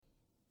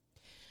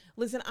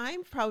Listen,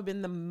 I've probably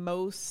been the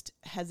most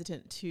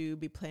hesitant to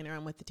be playing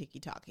around with the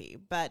TikTok,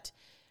 but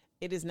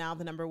it is now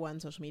the number one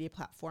social media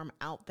platform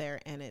out there,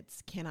 and it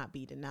cannot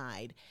be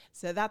denied.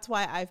 So that's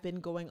why I've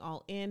been going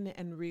all in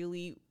and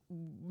really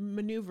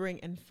maneuvering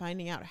and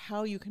finding out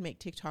how you can make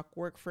TikTok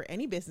work for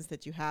any business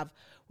that you have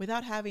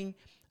without having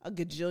a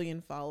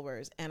gajillion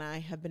followers. And I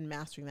have been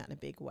mastering that in a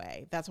big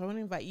way. That's why I want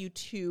to invite you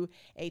to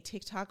a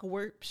TikTok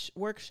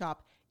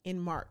workshop in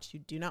March. You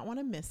do not want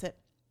to miss it.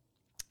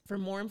 For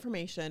more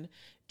information,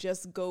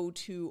 just go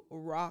to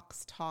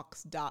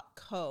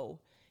roxtalks.co.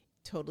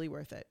 Totally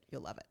worth it.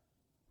 You'll love it.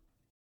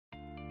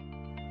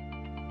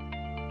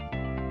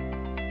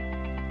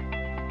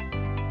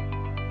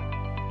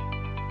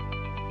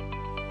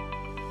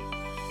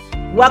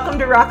 Welcome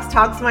to Rox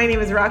Talks. My name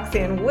is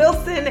Roxanne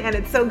Wilson, and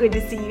it's so good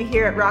to see you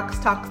here at Rox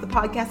Talks, the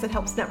podcast that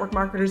helps network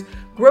marketers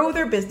grow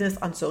their business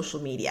on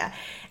social media.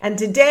 And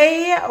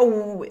today,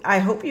 I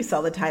hope you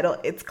saw the title.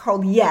 It's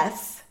called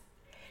Yes,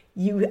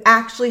 You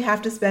Actually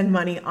Have to Spend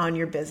Money on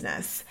Your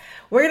Business.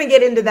 We're going to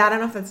get into that. I don't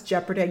know if that's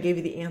Jeopardy. I gave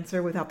you the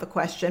answer without the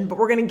question, but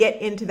we're going to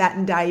get into that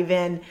and dive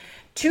in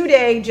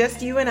today,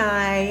 just you and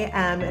I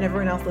and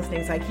everyone else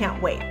listening. So I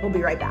can't wait. We'll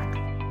be right back.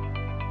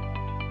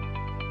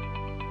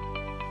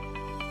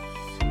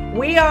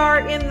 We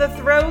are in the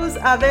throes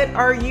of it.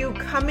 Are you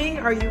coming?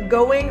 Are you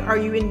going? Are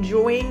you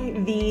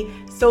enjoying the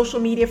Social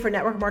Media for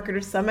Network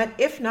Marketers Summit?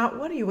 If not,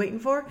 what are you waiting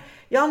for?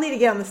 Y'all need to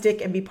get on the stick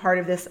and be part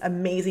of this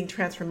amazing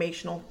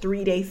transformational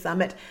 3-day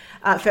summit,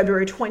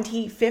 February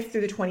 25th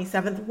through the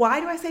 27th. Why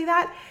do I say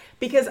that?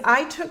 Because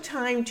I took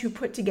time to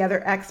put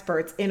together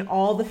experts in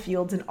all the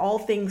fields and all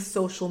things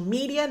social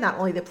media, not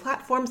only the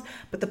platforms,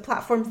 but the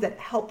platforms that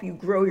help you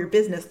grow your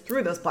business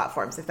through those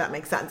platforms, if that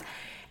makes sense.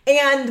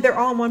 And they're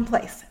all in one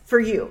place for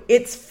you.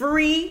 It's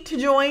free to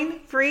join.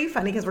 Free,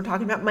 funny because we're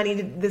talking about money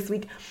this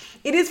week.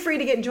 It is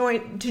free to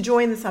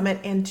join the summit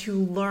and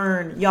to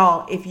learn.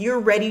 Y'all, if you're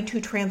ready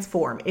to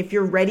transform, if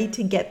you're ready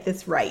to get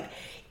this right,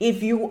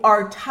 if you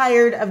are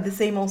tired of the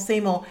same old,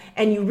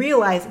 and you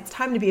realize it's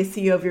time to be a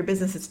CEO of your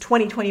business, it's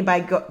 2020 by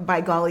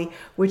golly,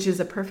 which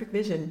is a perfect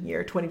vision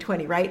year,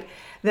 2020, right?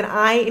 Then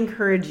I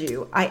encourage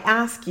you, I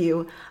ask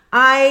you,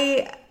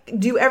 I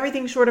do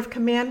everything short of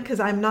command because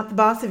I'm not the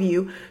boss of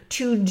you,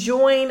 to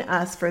join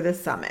us for this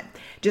summit.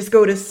 Just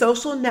go to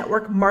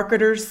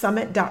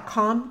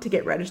socialnetworkmarketersummit.com to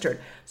get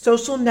registered.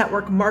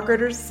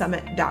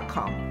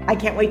 Socialnetworkmarketersummit.com. I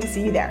can't wait to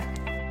see you there.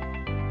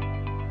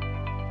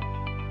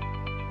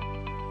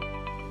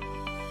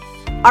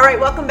 All right,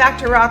 welcome back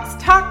to Rox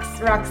Talks.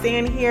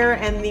 Roxanne here,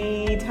 and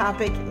the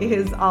topic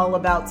is all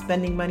about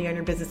spending money on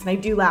your business. And I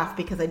do laugh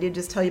because I did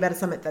just tell you about a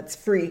summit that's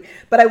free,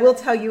 but I will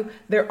tell you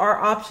there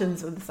are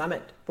options with the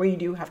summit where you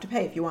do have to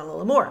pay if you want a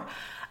little more.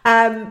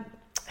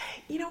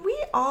 We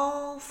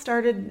all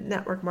started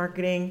network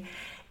marketing,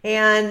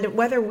 and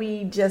whether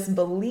we just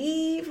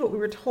believe what we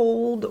were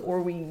told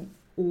or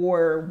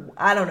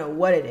I don't know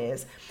what it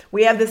is,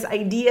 we have this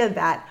idea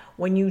that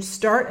when you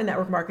start a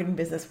network marketing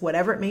business,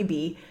 whatever it may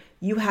be,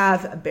 you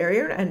have a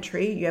barrier to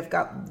entry. You have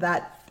got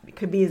that, it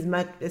could be as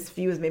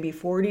few as maybe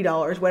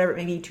 $40, whatever it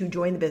may be, to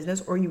join the business,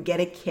 or you get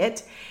a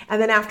kit.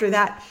 And then after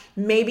that,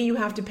 maybe you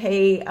have to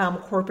pay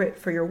corporate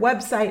for your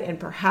website, and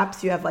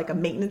perhaps you have like a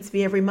maintenance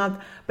fee every month,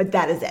 but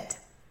that is it.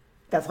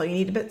 That's all you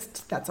need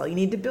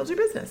to build your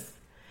business.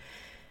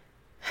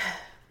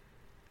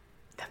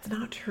 That's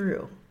not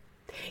true.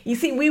 You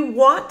see, we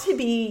want to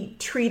be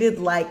treated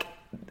like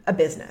a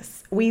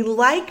business. We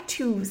like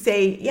to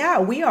say, yeah,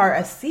 we are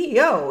a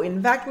CEO.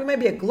 In fact, we might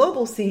be a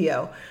global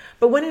CEO.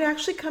 But when it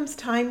actually comes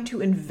time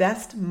to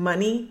invest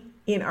money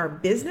in our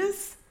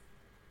business,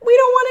 we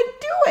don't want to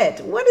do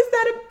it. What is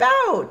that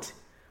about?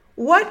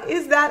 What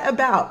is that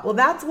about? Well,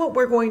 that's what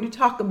we're going to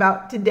talk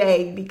about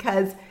today,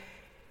 because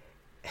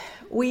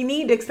we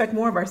need to expect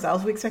more of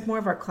ourselves. We expect more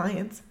of our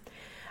clients.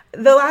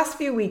 The last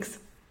few weeks,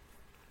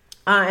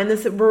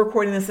 we're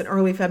recording this in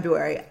early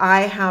February,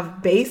 I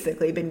have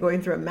basically been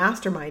going through a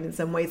mastermind in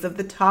some ways of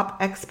the top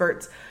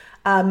experts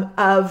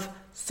of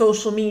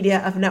social media,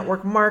 of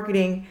network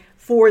marketing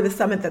for the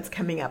summit that's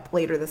coming up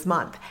later this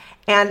month.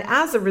 And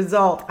as a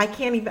result, I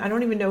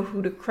don't even know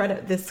who to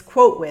credit this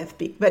quote with,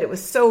 but it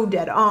was so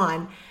dead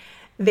on.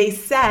 They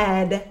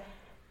said,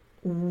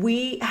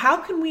 how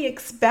can we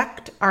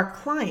expect our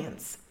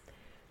clients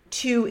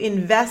to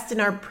invest in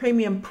our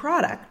premium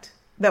product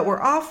that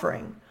we're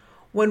offering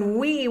when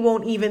we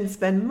won't even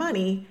spend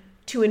money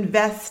to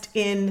invest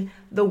in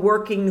the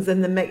workings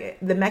and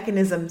the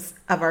mechanisms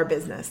of our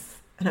business?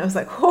 And I was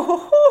like,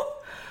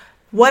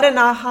 what an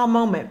aha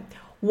moment.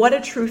 What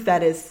a truth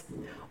that is.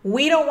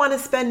 We don't want to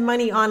spend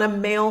money on a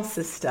mail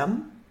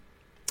system,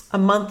 a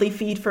monthly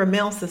feed for a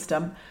mail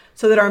system,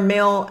 so that our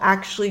mail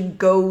actually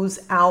goes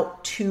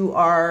out to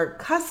our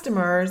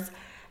customers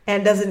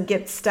and doesn't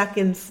get stuck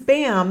in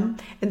spam.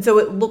 And so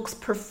it looks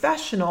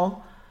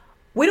professional.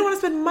 We don't want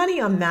to spend money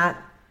on that,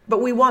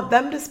 but we want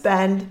them to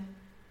spend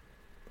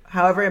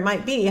however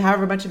much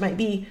it might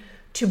be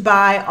to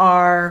buy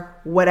our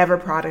whatever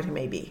product it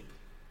may be.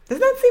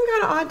 Doesn't that seem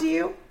kind of odd to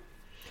you?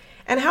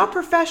 And how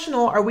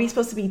professional are we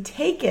supposed to be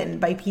taken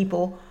by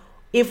people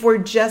if we're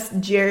just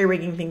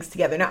jerry-rigging things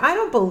together. Now, I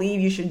don't believe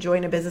you should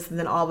join a business and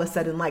then all of a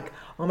sudden like,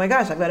 oh my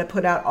gosh, I've got to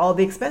put out all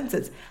the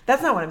expenses.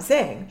 That's not what I'm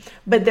saying.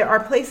 But there are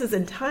places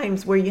and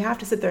times where you have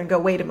to sit there and go,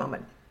 wait a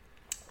moment.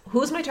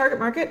 Who's my target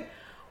market?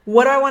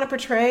 What do I want to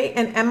portray?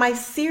 And am I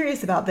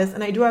serious about this?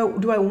 And do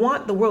I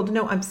want the world to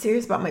know I'm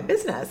serious about my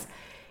business?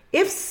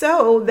 If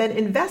so, then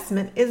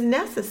investment is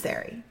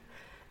necessary.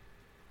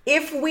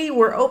 If we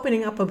were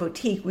opening up a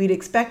boutique, we'd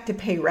expect to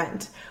pay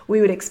rent. We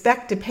would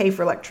expect to pay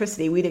for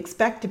electricity. We'd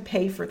expect to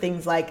pay for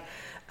things like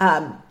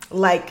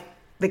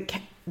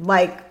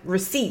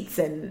receipts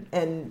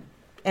and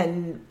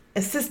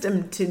a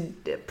system to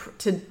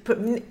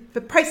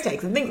put price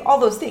tags and things, all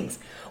those things.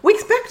 We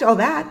expect all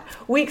that.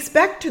 We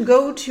expect to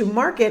go to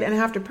market and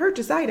have to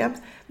purchase items.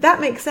 That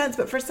makes sense.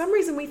 But for some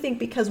reason, we think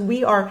because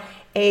we are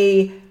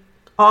a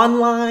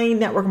online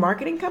network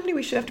marketing company,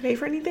 we should have to pay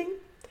for anything.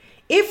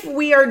 If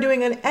we are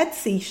doing an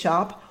Etsy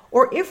shop,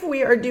 or if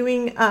we are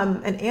doing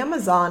an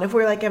Amazon, if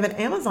we're like have an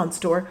Amazon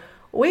store,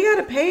 we got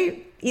to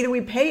pay, either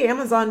we pay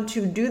Amazon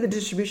to do the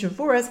distribution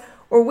for us,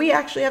 or we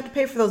actually have to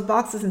pay for those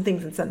boxes and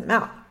things and send them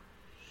out.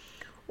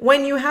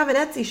 When you have an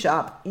Etsy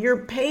shop,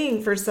 you're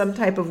paying for some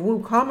type of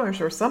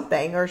WooCommerce or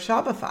something, or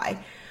Shopify.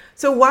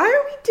 So why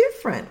are we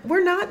different?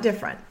 We're not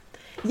different.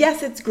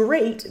 Yes, it's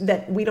great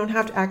that we don't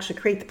have to actually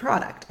create the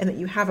product and that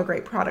you have a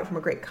great product from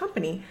a great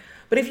company.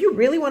 But if you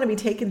really want to be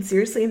taken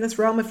seriously in this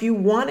realm, if you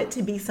want it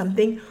to be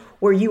something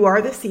where you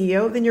are the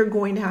CEO, then you're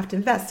going to have to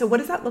invest. So what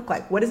does that look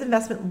like? What does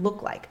investment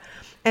look like?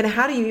 And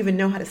how do you even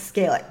know how to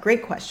scale it?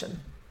 Great question.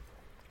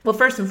 Well,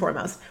 first and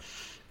foremost,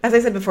 as I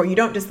said before, you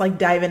don't just like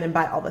dive in and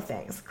buy all the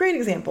things. Great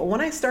example.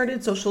 When I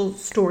started Social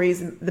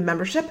Stories, the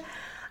membership,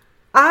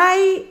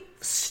 I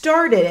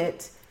started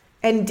it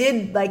and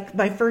did like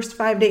my first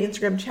 5-day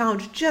Instagram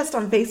challenge just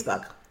on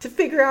Facebook to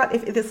figure out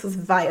if this was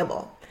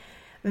viable.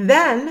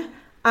 Then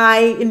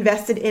I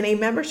invested in a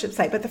membership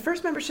site, but the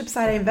first membership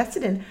site I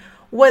invested in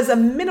was a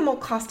minimal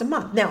cost a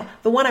month. Now,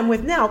 the one I'm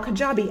with now,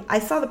 Kajabi, I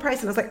saw the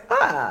price and I was like,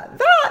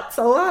 that's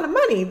a lot of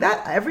money.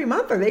 That every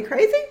month, are they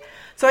crazy?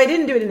 So I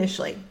didn't do it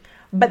initially.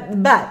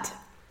 But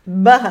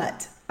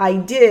I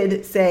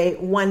did say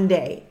one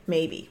day,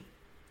 maybe.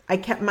 I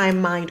kept my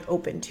mind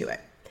open to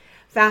it.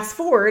 Fast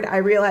forward, I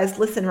realized,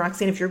 listen,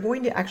 Roxanne, if you're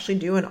going to actually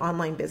do an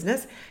online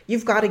business,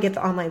 you've got to get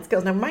the online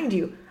skills. Now, mind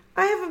you,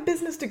 I have a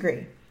business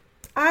degree.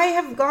 I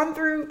have gone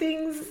through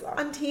things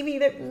on TV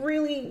that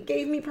really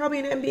gave me probably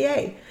an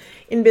MBA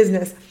in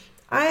business.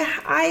 I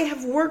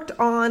have worked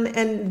on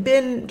and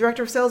been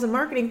director of sales and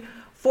marketing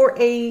for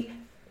a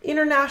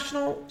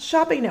international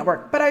shopping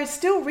network, but I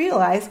still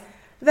realize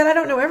that I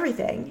don't know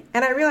everything.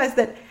 And I realize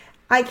that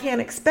I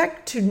can't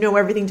expect to know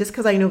everything just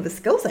because I know the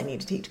skills I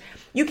need to teach.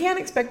 You can't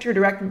expect your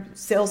direct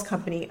sales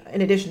company,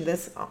 in addition to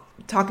this,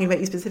 talking about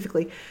you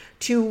specifically,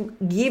 to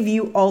give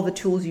you all the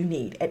tools you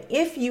need. And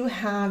if you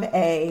have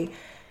a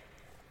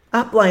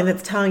upline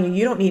that's telling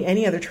you don't need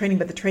any other training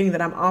but the training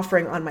that I'm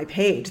offering on my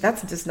page,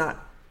 that's just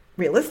not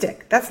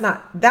realistic.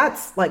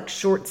 That's like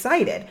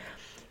short-sighted.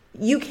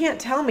 You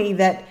can't tell me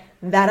that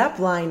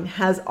upline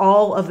has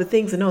all of the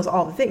things and knows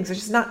all the things. It's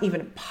just not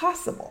even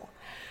possible.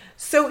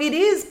 So it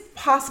is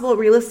possible,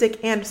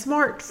 realistic, and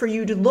smart for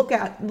you to look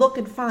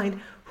and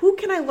find, who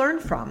can I learn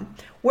from?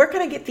 Where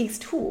can I get these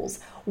tools?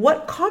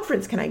 What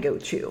conference can I go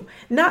to?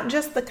 Not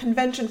just the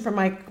convention from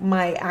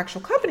my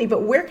actual company,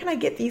 but where can I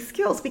get these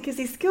skills? Because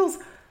these skills,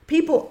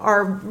 people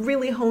are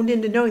really honed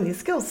into knowing these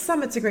skills.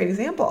 Summit's a great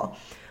example.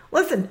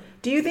 Listen,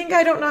 do you think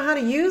I don't know how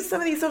to use some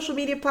of these social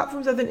media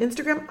platforms other than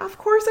Instagram? Of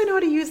course I know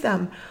how to use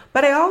them.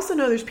 But I also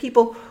know there's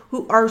people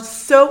who are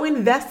so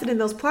invested in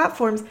those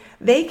platforms,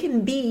 they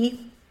can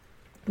be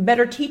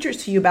better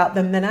teachers to you about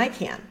them than I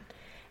can.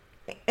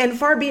 And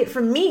far be it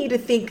from me to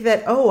think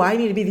that, I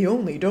need to be the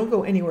only, don't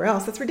go anywhere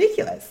else. That's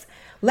ridiculous.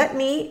 Let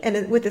me,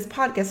 and with this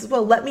podcast as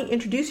well, let me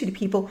introduce you to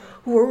people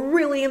who are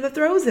really in the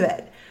throes of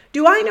it.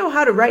 Do I know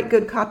how to write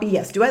good copy?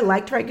 Yes. Do I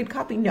like to write good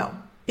copy? No.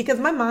 Because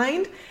my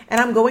mind, and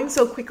I'm going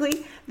so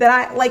quickly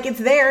that it's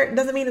there, it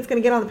doesn't mean it's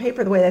going to get on the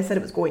paper the way I said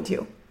it was going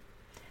to.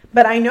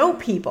 But I know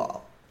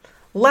people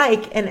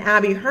like an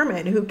Abby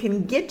Herman who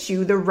can get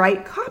you the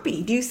right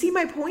copy. Do you see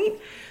my point?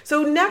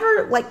 So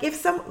never,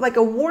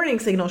 a warning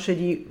signal should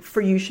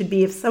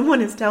be if someone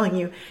is telling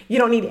you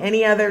don't need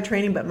any other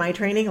training but my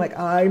training, like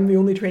I'm the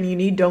only training you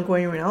need, don't go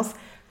anywhere else.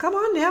 Come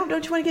on now,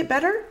 don't you want to get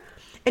better?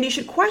 And you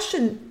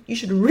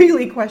should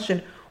really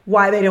question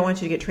why they don't want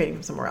you to get training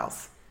from somewhere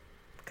else.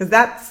 Because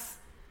that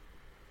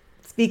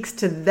speaks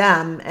to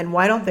them, and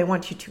why don't they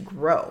want you to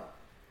grow?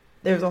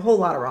 There's a whole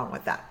lot wrong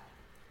with that.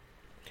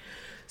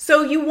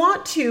 So you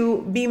want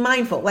to be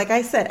mindful. Like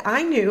I said,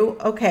 I knew,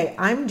 okay,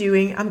 I'm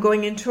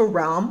going into a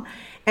realm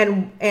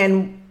and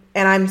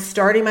I'm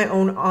starting my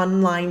own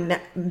online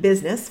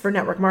business for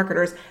network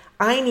marketers.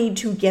 I need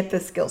to get the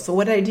skills. So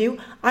what did I do?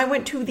 I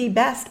went to the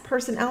best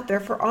person out there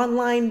for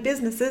online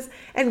businesses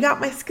and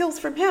got my skills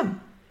from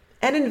him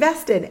and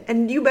invested.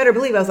 And you better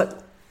believe I was like,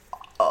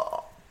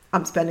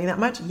 I'm spending that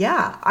much?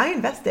 Yeah, I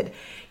invested.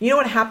 You know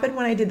what happened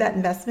when I did that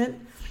investment?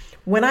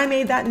 When I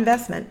made that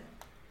investment,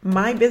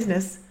 my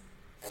business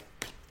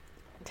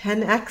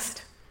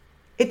 10x'd.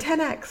 It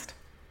 10x'd.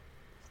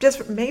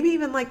 Just maybe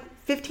even like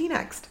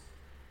 15x'd.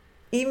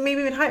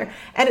 Maybe even higher.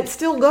 And it's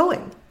still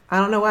going. I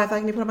don't know why. If I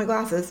can put on my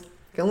glasses,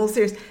 get a little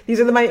serious. These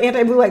are my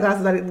anti-blue light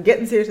glasses. I'm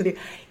getting serious with you.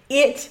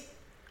 It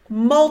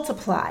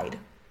multiplied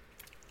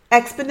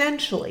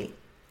exponentially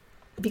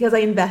because I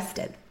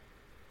invested.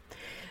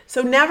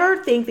 So never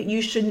think that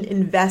you shouldn't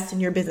invest in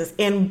your business.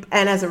 And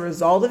as a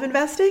result of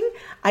investing,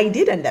 I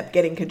did end up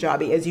getting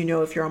Kajabi, as you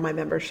know, if you're on my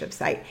membership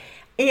site.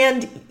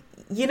 And,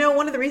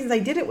 one of the reasons I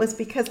did it was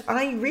because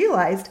I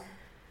realized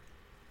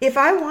if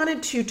I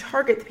wanted to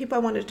target the people I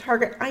wanted to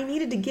target, I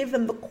needed to give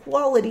them the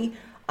quality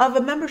of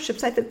a membership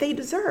site that they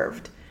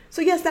deserved.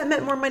 So yes, that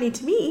meant more money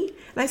to me.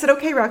 And I said,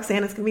 okay,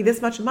 Roxanne, it's going to be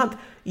this much a month.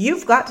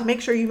 You've got to make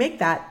sure you make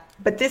that,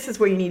 but this is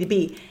where you need to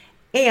be.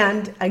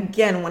 And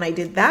again, when I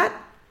did that,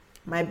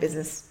 my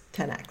business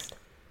 10x'd.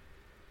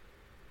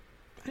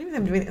 I don't even think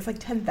I'm doing it. It's like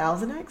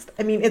 10,000x'd.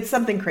 I mean, it's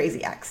something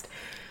crazy x'd.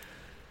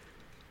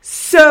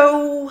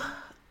 So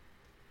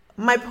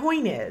my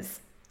point is,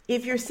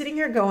 if you're sitting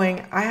here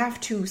going, I have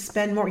to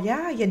spend more.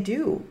 Yeah, you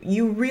do.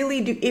 You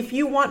really do. If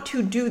you want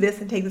to do this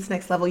and take this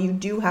next level, you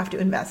do have to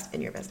invest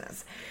in your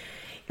business.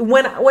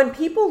 When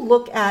people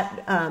look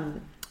at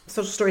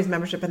Social Stories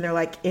membership and they're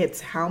like,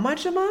 it's how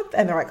much a month?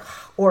 And they're like,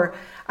 or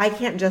I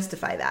can't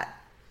justify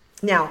that.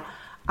 Now,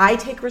 I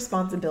take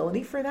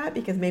responsibility for that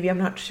because maybe I'm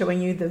not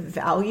showing you the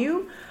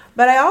value,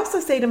 but I also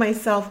say to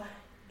myself,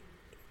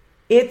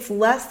 it's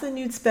less than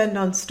you'd spend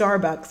on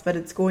Starbucks, but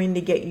it's going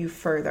to get you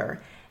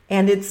further.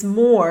 And it's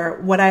more,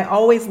 what I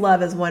always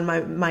love is when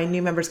my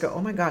new members go,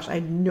 oh my gosh, I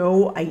had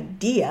no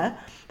idea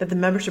that the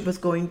membership was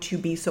going to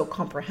be so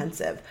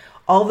comprehensive.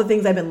 All the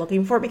things I've been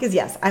looking for, because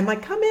yes, I'm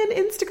like, come in,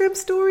 Instagram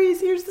stories,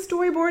 here's the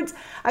storyboards.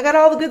 I got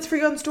all the goods for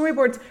you on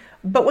storyboards.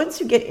 But once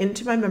you get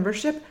into my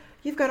membership,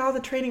 you've got all the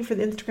training for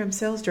the Instagram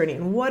sales journey.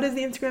 And what is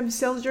the Instagram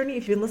sales journey?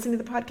 If you've been listening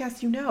to the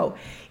podcast, you know.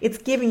 It's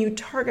giving you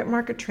target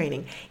market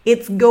training.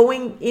 It's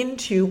going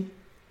into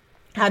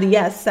how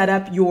to, set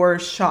up your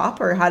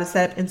shop or how to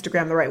set up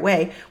Instagram the right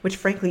way, which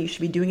frankly, you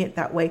should be doing it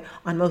that way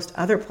on most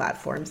other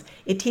platforms.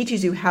 It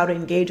teaches you how to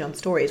engage on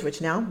stories, which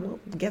now, well,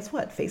 guess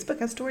what? Facebook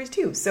has stories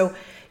too. So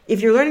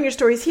if you're learning your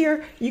stories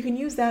here, you can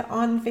use that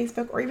on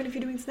Facebook or even if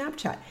you're doing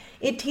Snapchat.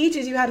 It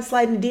teaches you how to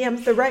slide in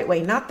DMs the right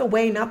way, not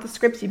the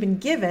scripts you've been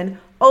given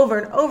over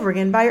and over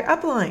again by your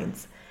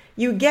uplines.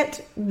 You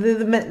get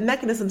the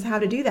mechanisms how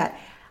to do that.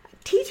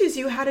 It teaches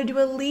you how to do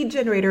a lead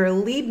generator, a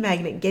lead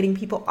magnet, getting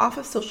people off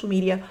of social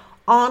media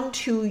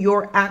onto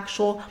your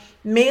actual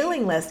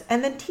mailing list,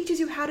 and then teaches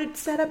you how to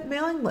set up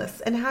mailing lists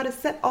and how to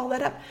set all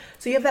that up.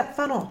 So you have that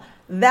funnel.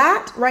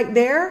 That right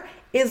there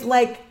is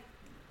like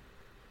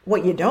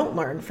what you don't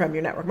learn from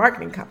your network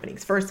marketing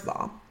companies, first of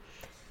all.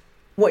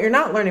 What you're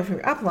not learning from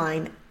your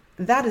upline,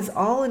 that is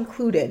all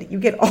included. You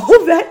get all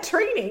of that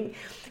training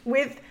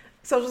with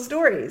Social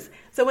Stories.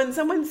 So when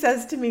someone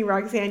says to me,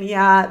 Roxanne,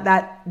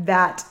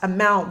 that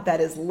amount that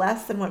is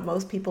less than what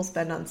most people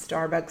spend on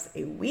Starbucks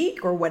a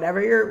week or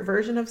whatever your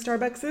version of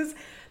Starbucks is,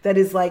 that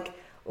is like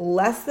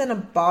less than a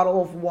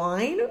bottle of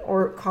wine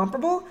or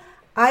comparable,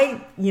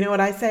 you know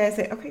what I say? I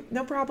say, okay,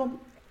 no problem.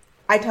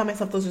 I tell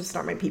myself those just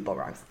aren't my people,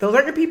 Roxanne. Those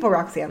aren't your people,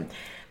 Roxanne.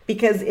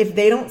 Because if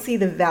they don't see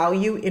the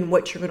value in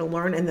what you're going to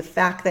learn and the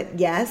fact that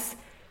yes,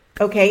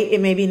 okay,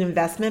 it may be an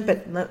investment,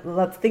 but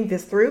let's think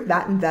this through.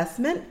 That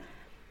investment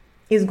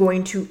is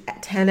going to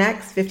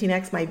 10x,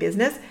 15x my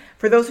business.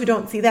 For those who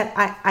don't see that,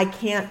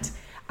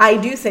 I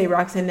do say,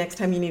 Roxanne, next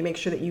time you need to make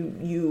sure that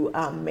you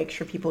make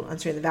sure people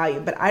understand the value.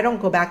 But I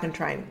don't go back and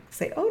try and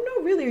say, oh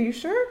no, really, are you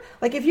sure?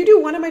 Like if you do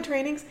one of my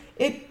trainings,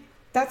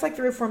 that's like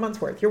 3 or 4 months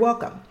worth. You're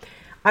welcome.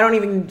 I don't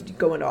even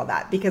go into all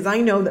that because I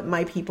know that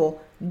my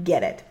people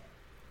get it.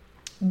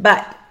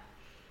 But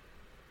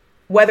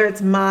whether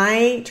it's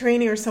my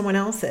training or someone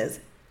else's,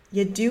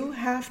 you do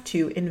have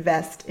to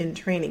invest in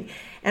training.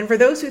 And for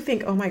those who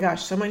think, oh my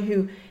gosh, someone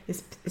who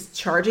is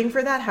charging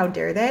for that, how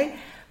dare they?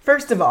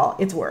 First of all,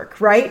 it's work,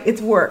 right?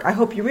 It's work. I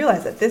hope you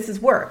realize that this is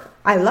work.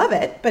 I love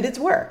it, but it's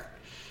work.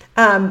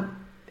 And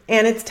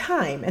it's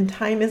time, and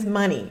time is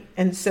money.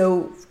 And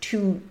so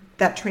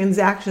that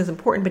transaction is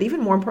important, but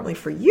even more importantly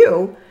for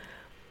you,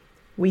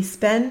 we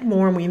spend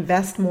more and we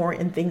invest more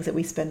in things that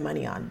we spend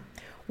money on.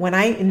 When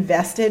I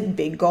invested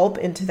big gulp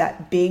into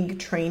that big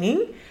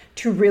training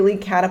to really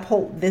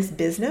catapult this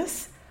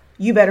business,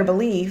 you better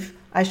believe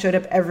I showed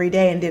up every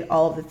day and did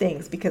all of the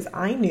things because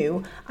I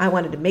knew I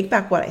wanted to make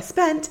back what I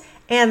spent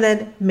and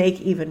then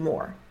make even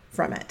more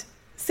from it.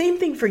 Same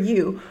thing for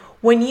you.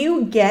 When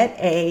you get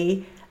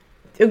a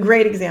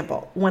great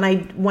example, when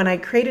I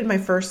created my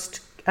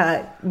first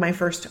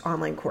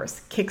online course,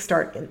 the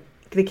Kickstart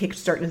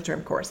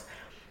Instagram course,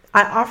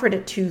 I offered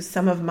it to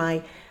some of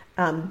my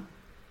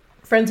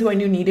friends who I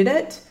knew needed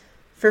it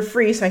for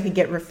free, so I could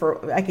get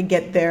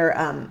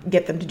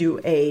them to do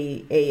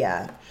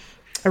a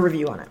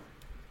review on it.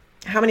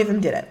 How many of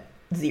them did it?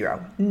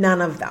 0.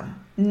 None of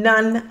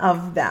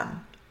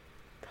them.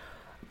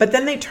 But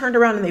then they turned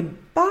around and they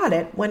bought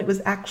it when it was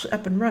actually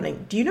up and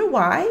running. Do you know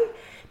why?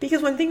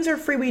 Because when things are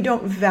free, we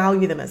don't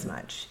value them as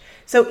much.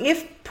 So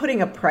if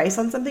putting a price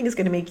on something is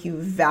going to make you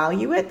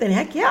value it, then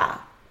heck yeah,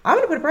 I'm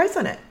going to put a price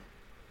on it.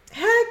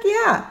 Heck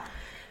yeah.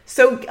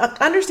 So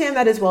understand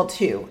that as well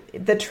too.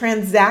 The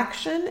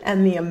transaction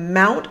and the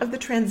amount of the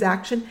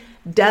transaction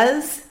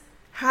does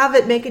have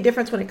it make a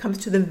difference when it comes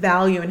to the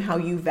value and how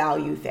you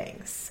value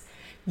things.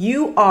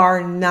 You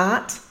are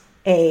not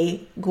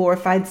a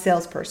glorified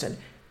salesperson.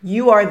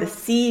 You are the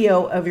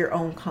CEO of your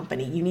own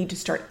company. You need to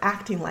start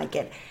acting like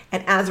it.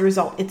 And as a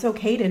result, it's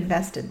okay to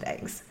invest in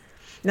things.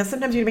 Now,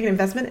 sometimes you make an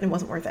investment and it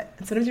wasn't worth it.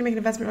 And sometimes you make an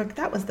investment like,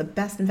 that was the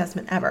best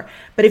investment ever.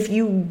 But if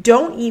you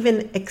don't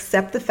even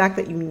accept the fact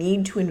that you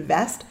need to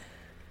invest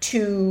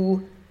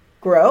to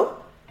grow,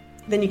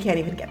 then you can't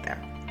even get there.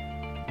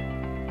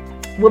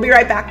 We'll be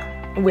right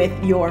back with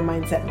your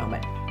mindset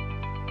moment.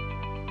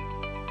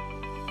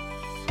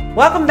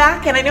 Welcome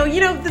back. And I know,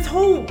 this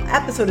whole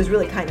episode is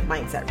really kind of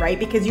mindset, right?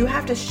 Because you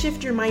have to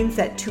shift your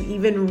mindset to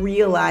even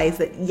realize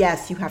that,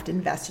 yes, you have to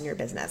invest in your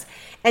business.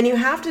 And you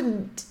have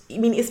to,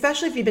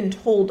 especially if you've been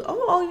told,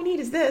 oh, all you need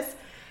is this,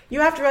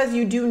 you have to realize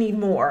you do need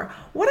more.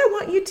 What I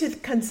want you to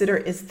consider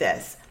is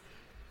this.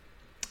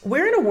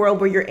 We're in a world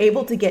where you're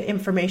able to get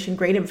information,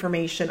 great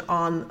information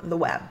on the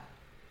web,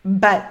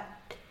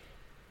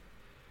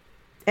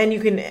 and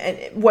you can,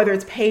 whether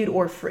it's paid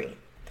or free.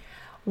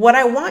 What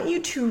I want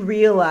you to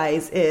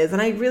realize is,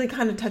 and I really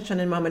kind of touched on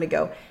it a moment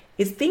ago,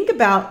 is think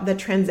about the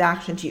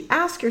transaction to you.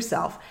 Ask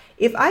yourself,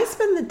 if I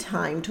spend the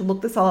time to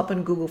look this all up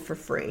on Google for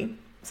free,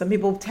 some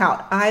people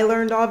tout, I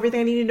learned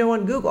everything I need to know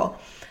on Google.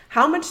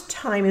 How much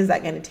time is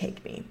that going to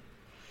take me?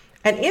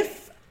 And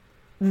if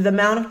the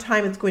amount of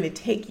time it's going to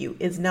take you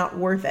is not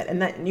worth it,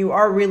 and that you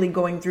are really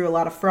going through a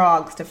lot of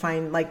frogs to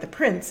find like the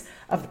prints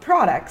of the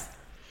products,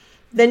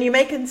 then you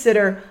may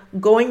consider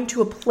going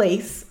to a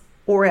place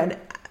or an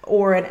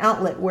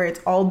outlet where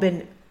it's all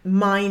been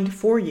mined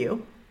for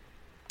you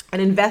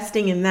and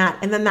investing in that.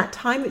 And then that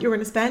time that you're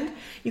going to spend,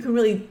 you can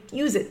really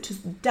use it to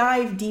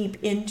dive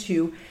deep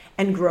into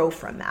and grow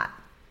from that.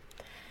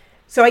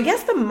 So I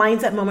guess the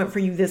mindset moment for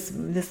you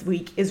this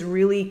week is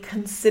really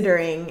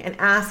considering and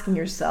asking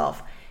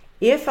yourself,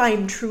 if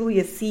I'm truly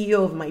a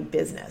CEO of my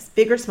business,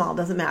 big or small,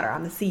 doesn't matter,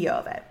 I'm the CEO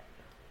of it.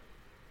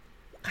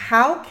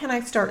 How can I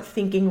start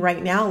thinking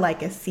right now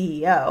like a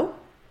CEO?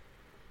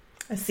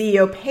 A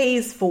CEO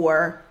pays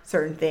for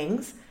certain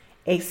things.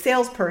 A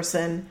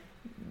salesperson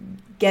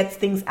gets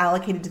things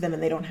allocated to them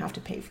and they don't have to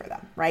pay for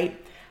them, right?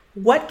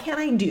 What can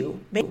I do?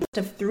 Make a list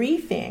of 3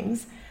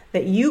 things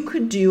that you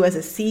could do as a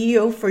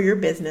CEO for your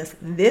business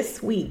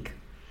this week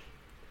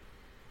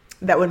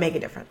that would make a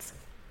difference.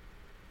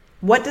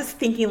 What does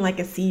thinking like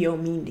a CEO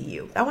mean to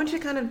you? I want you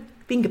to kind of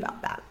think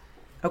about that,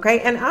 okay?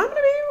 And I'm going to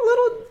be a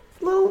little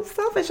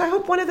selfish. I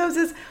hope one of those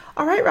is,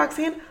 all right,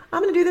 Roxanne,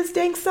 I'm going to do this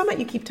dang summit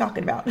you keep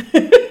talking about.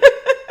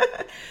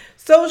 The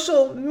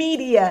Social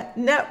Media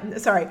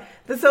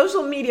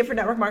for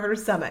Network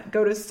Marketers Summit.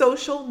 Go to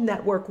Social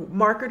Network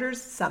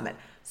Marketers Summit,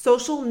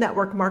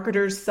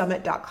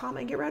 socialnetworkmarketerssummit.com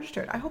and get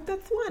registered. I hope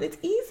that's one. It's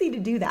easy to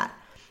do that.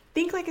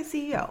 Think like a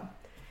CEO.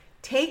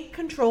 Take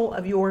control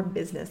of your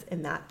business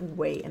in that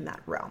way, in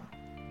that realm.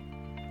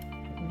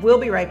 We'll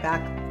be right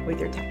back with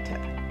your tech tip.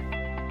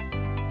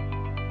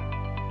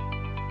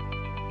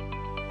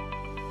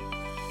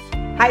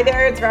 Hi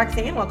there, it's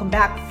Roxanne. Welcome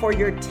back for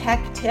your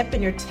tech tip.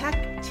 And your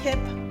tech tip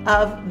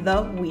of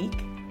the week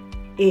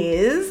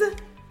is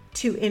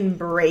to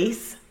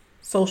embrace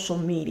social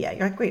media.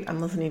 You're like, wait,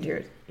 I'm listening to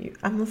your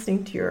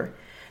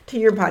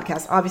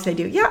podcast. Obviously I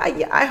do.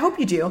 Yeah, I hope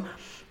you do.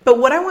 But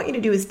what I want you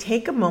to do is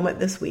take a moment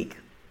this week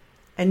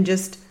and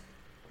just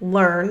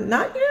learn,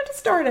 not you have to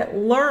start it,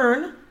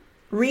 learn,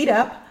 read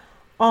up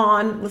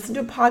on, listen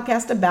to a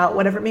podcast about,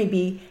 whatever it may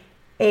be,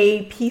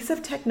 a piece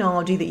of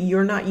technology that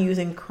you're not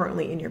using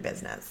currently in your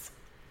business.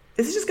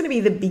 This is just going to be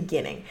the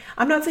beginning.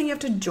 I'm not saying you have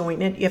to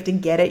join it, you have to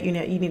get it, you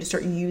need to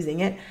start using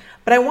it,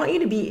 but I want you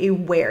to be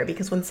aware,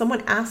 because when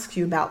someone asks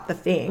you about the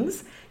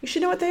things, you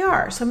should know what they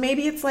are. So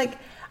maybe it's like,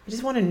 I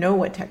just want to know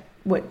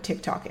what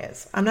TikTok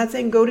is. I'm not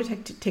saying go to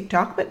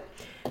TikTok, but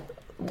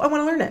I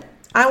want to learn it.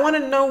 I want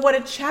to know what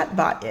a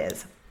chatbot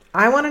is.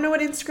 I want to know what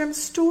Instagram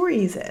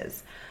Stories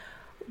is.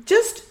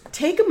 Just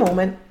take a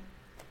moment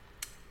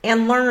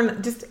and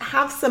learn, just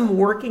have some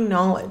working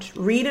knowledge.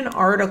 Read an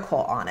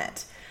article on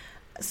it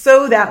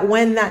so that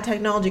when that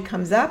technology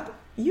comes up,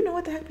 you know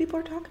what the heck people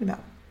are talking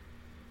about.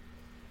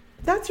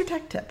 That's your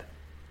tech tip.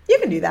 You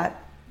can do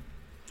that.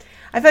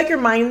 I feel like your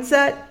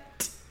mindset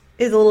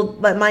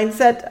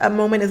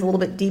moment is a little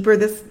bit deeper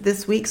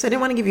this week. So I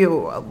didn't want to give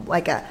you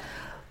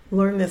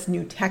learn this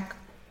new tech,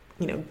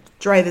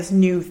 try this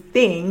new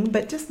thing,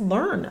 but just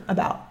learn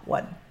about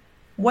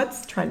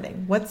what's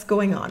trending, what's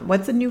going on,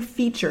 what's a new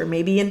feature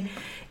maybe in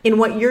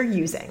what you're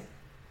using.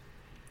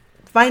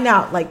 Find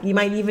out, you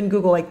might even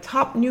Google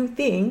top new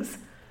things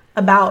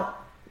about,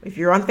 if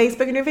you're on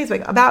Facebook and you're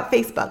Facebook, about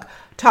Facebook,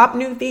 top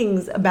new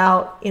things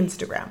about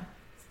Instagram.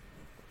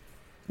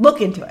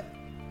 Look into it.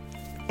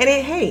 And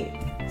hey,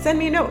 send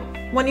me a note,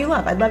 one you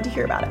love. I'd love to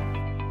hear about it.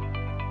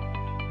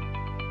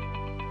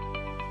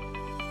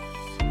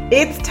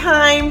 It's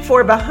time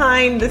for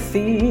behind the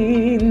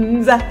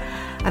scenes. I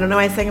don't know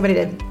why I sang it, but I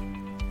did.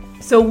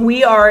 So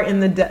we are in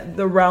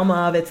the realm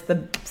of, it's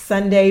the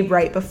Sunday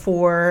right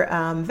before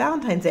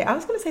Valentine's Day. I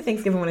was going to say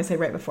Thanksgiving when I say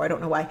right before. I don't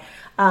know why.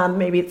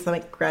 Maybe it's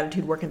like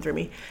gratitude working through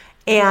me.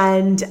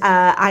 And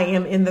I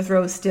am in the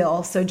throes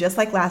still. So just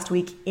like last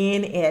week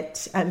in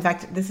it, in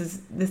fact,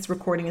 this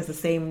recording is the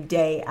same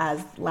day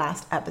as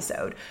last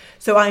episode.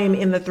 So I am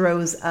in the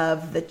throes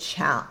of the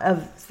challenge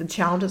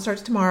that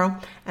starts tomorrow,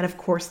 and of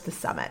course the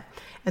summit.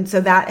 And so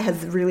that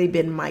has really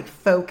been my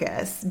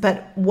focus.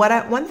 But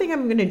one thing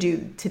I'm going to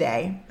do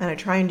today, and I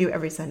try and do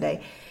every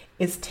Sunday,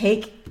 is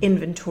take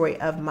inventory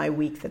of my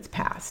week that's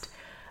passed.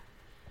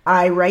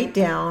 I write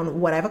down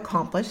what I've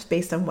accomplished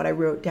based on what I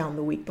wrote down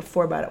the week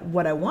before about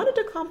what I wanted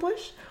to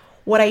accomplish,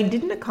 what I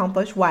didn't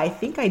accomplish, why I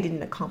think I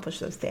didn't accomplish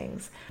those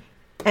things,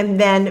 and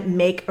then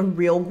make a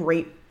real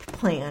great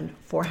plan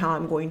for how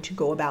I'm going to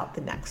go about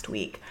the next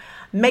week.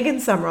 Megan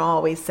Summerall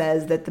always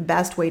says that the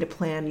best way to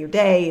plan your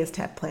day is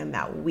to plan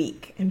that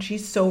week. And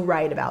she's so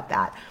right about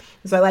that.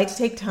 So I like to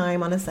take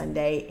time on a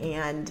Sunday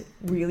and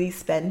really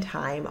spend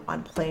time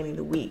on planning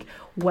the week.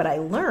 What I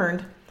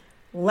learned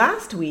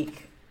last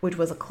week, which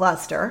was a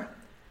cluster,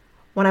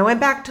 when I went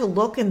back to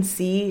look and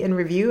see and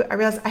review, I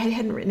realized I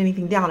hadn't written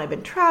anything down. I've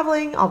been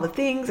traveling, all the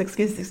things,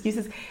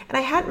 excuses, and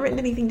I hadn't written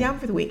anything down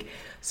for the week.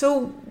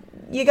 So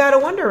you got to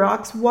wonder,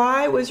 Rox,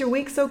 why was your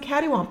week so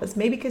cattywampus?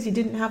 Maybe because you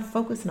didn't have a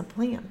focus and a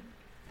plan.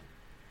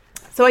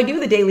 So I do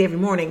the daily every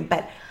morning,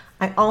 but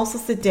I also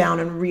sit down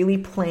and really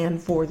plan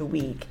for the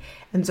week.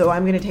 And so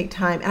I'm going to take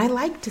time, and I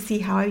like to see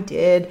how I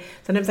did.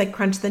 Sometimes I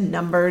crunch the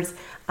numbers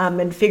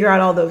and figure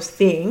out all those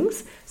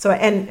things. So,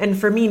 and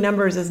for me,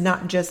 numbers is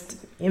not just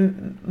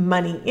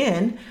money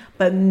in,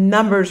 but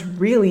numbers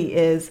really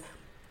is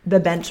the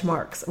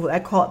benchmarks. I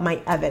call it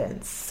my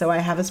evidence. So I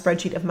have a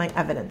spreadsheet of my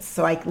evidence.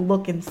 So I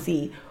look and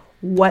see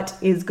what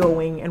is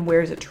going and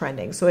where is it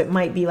trending. So it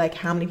might be like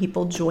how many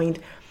people joined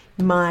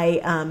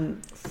my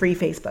free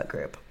Facebook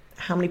group,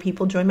 how many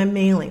people joined my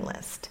mailing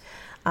list,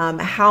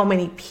 how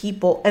many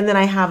people, and then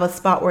I have a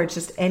spot where it's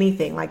just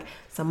anything, like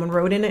someone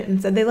wrote in it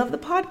and said they love the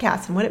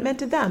podcast and what it meant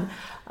to them.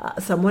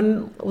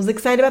 Someone was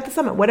excited about the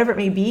summit, whatever it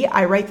may be.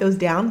 I write those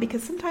down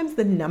because sometimes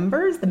the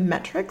numbers, the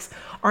metrics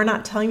are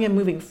not telling me I'm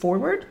moving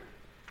forward,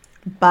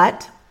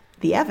 but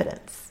the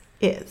evidence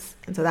is.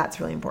 And so that's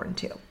really important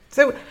too.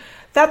 So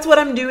that's what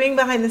I'm doing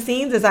behind the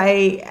scenes, is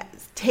I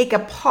take a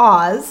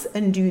pause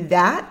and do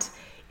that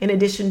in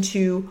addition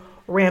to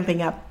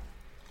ramping up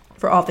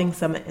for all things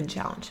summit and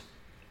challenge.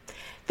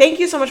 Thank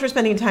you so much for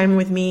spending time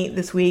with me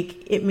this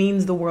week. It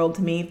means the world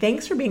to me.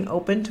 Thanks for being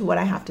open to what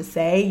I have to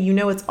say. You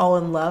know it's all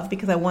in love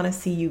because I want to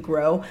see you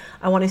grow.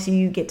 I want to see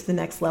you get to the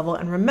next level.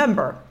 And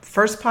remember,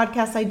 first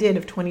podcast I did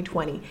of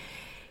 2020,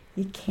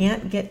 you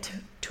can't get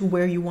to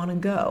where you want to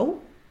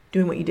go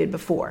doing what you did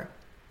before.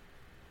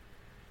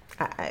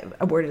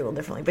 I worded it a little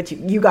differently, but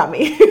you got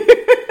me.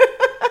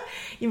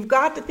 You've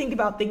got to think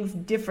about things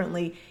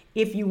differently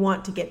if you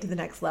want to get to the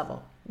next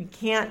level. You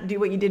can't do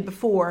what you did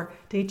before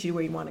to get you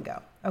where you want to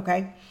go.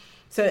 Okay?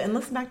 So, and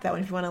listen back to that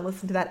one if you want to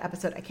listen to that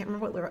episode. I can't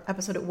remember what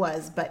episode it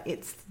was, but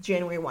it's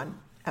January 1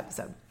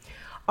 episode.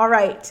 All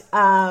right.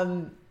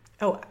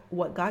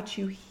 What got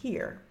you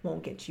here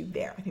won't get you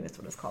there. I think that's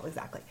what it's called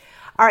exactly.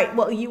 All right.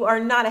 Well, you are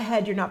not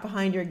ahead. You're not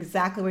behind. You're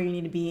exactly where you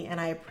need to be. And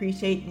I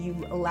appreciate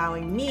you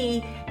allowing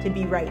me to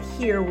be right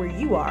here where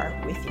you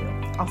are with you.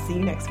 I'll see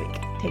you next week.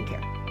 Take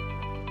care.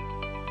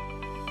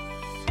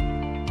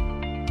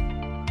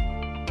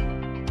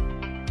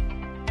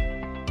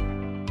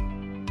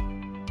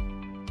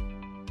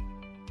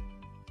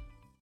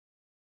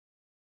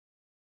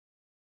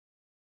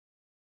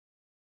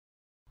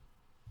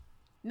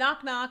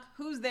 Knock, knock.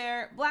 Who's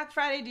there? Black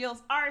Friday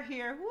deals are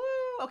here.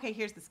 Woo! Okay,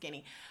 here's the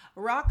skinny.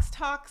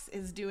 Roxtalks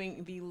is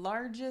doing the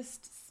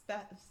largest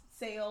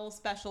sale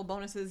special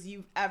bonuses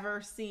you've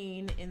ever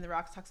seen in the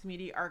Roxtalks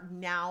community are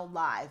now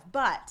live.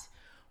 But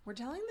we're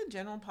telling the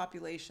general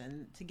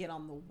population to get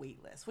on the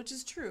wait list, which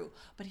is true.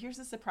 But here's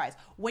the surprise.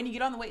 When you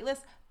get on the wait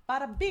list,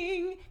 bada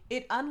bing,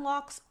 it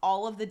unlocks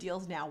all of the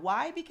deals now.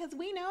 Why? Because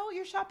we know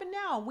you're shopping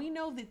now. We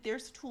know that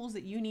there's tools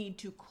that you need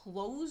to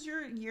close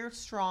your year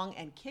strong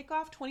and kick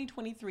off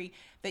 2023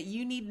 that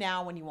you need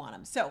now when you want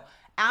them. So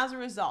as a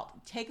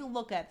result, take a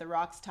look at the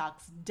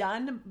Roxtalks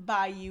done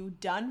by you,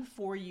 done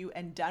for you,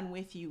 and done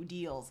with you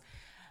deals.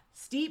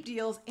 Steep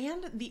deals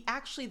and the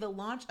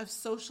launch of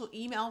social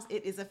emails.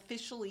 It is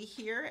officially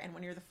here. And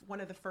when you're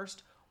one of the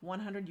first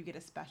 100, you get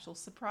a special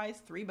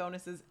surprise, 3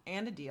 bonuses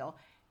and a deal.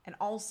 And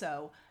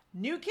also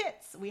new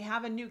kits. We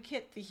have a new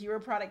kit. The Hero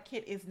Product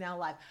Kit is now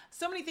live.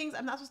 So many things.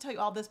 I'm not supposed to tell you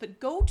all this, but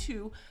go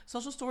to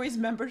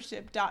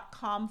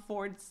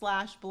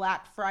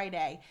socialstoriesmembership.com/Black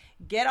Friday.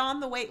 Get on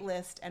the wait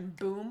list and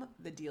boom,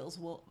 the deals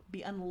will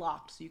be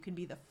unlocked so you can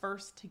be the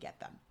first to get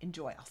them.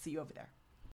 Enjoy. I'll see you over there.